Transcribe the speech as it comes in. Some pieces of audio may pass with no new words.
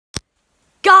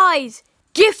Guys,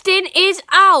 gifting is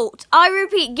out. I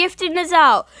repeat, gifting is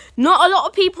out. Not a lot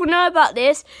of people know about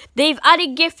this. They've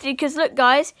added gifting because look,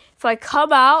 guys, if I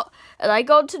come out and I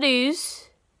go on to news.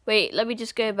 Wait, let me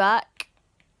just go back.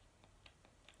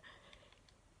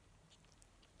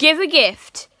 Give a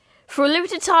gift. For a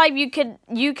limited time, you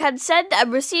can send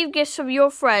and receive gifts from your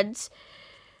friends.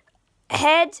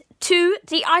 Head to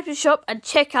the item shop and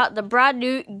check out the brand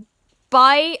new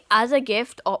buy as a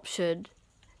gift option.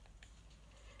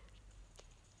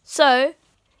 So,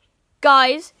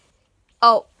 guys,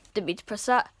 oh, didn't mean to press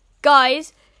that.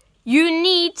 Guys, you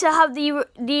need to have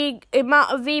the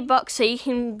amount of V-Bucks so you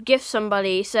can gift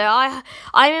somebody. So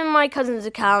I'm in my cousin's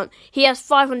account. He has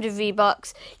 500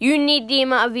 V-Bucks. You need the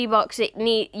amount of V-Bucks it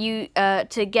need you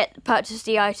to purchase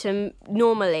the item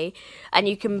normally, and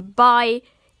you can buy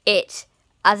it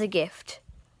as a gift.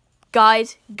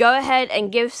 Guys, go ahead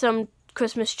and give some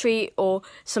Christmas treat or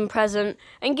some present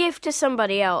and give to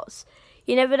somebody else.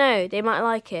 You never know, they might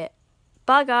like it.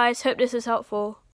 Bye guys, hope this is helpful.